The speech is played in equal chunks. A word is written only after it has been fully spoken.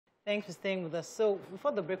Thanks for staying with us. So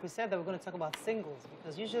before the break, we said that we're going to talk about singles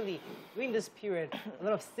because usually during this period, a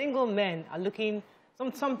lot of single men are looking,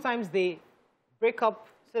 sometimes they break up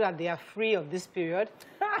so that they are free of this period.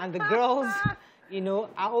 And the girls, you know,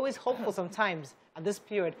 are always hopeful sometimes at this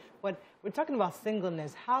period. But we're talking about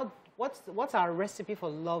singleness. What's our recipe for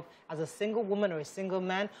love as a single woman or a single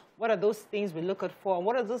man? What are those things we look out for? And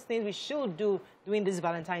what are those things we should do during this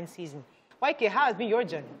Valentine season? YK, how has been your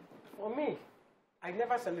journey? For me, I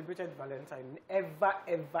never celebrated Valentine, ever.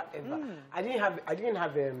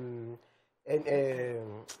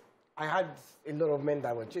 I had a lot of men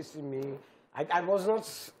that were chasing me. I was not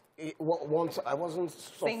I wasn't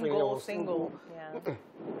suffering. Single. Yeah.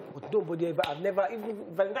 But nobody ever, even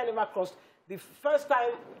Valentine never crossed. The first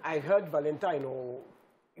time I heard Valentine or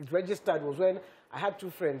it registered was when I had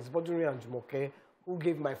two friends, Boduri and Jumoke, who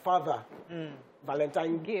gave my father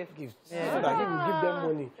Valentine gifts so that he would give them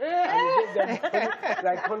money. And he gave them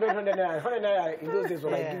like 100 naira. 100 naira in those days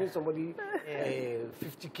was like giving somebody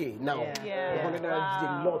 50K now. 100 naira is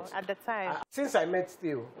a lot. At the time. Since I met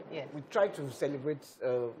Theo, we try to celebrate.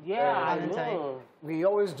 Valentine. We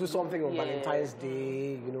always do something on Valentine's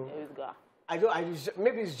Day, you know.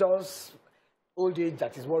 Maybe it's just old age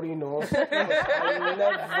that is worrying us. I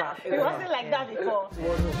never. It wasn't like that before.